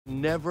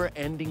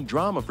Never-ending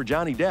drama for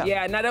Johnny Depp.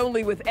 Yeah, not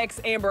only with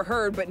ex-Amber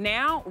Heard, but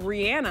now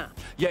Rihanna.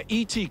 Yeah,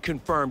 E.T.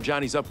 confirmed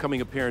Johnny's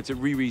upcoming appearance at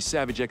Riri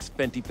Savage X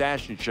Fenty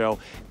fashion show,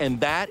 and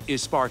that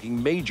is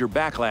sparking major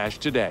backlash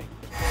today.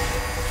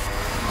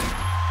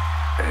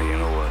 Hey, you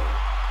know what?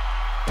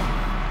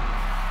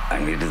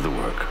 I needed the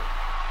work.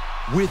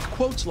 With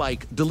quotes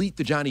like, "delete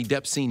the Johnny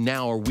Depp scene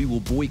now or we will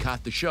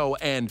boycott the show,"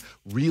 and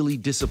 "really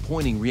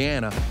disappointing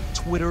Rihanna,"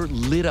 Twitter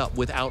lit up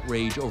with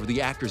outrage over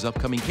the actor's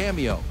upcoming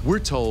cameo. We're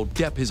told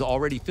Depp has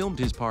already filmed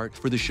his part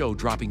for the show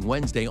dropping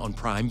Wednesday on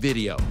Prime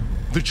Video.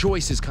 The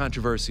choice is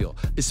controversial,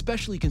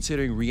 especially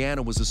considering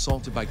Rihanna was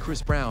assaulted by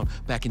Chris Brown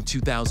back in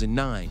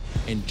 2009,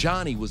 and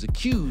Johnny was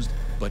accused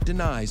but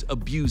denies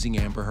abusing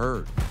Amber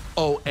Heard.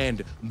 Oh,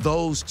 and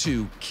those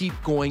two keep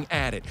going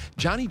at it.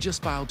 Johnny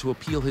just filed to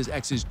appeal his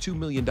ex's $2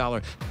 million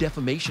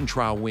defamation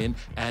trial win.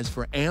 As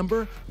for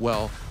Amber,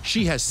 well,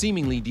 she has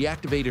seemingly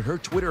deactivated her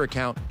Twitter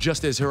account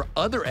just as her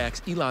other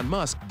ex, Elon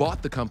Musk,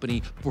 bought the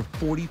company for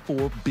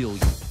 $44 billion.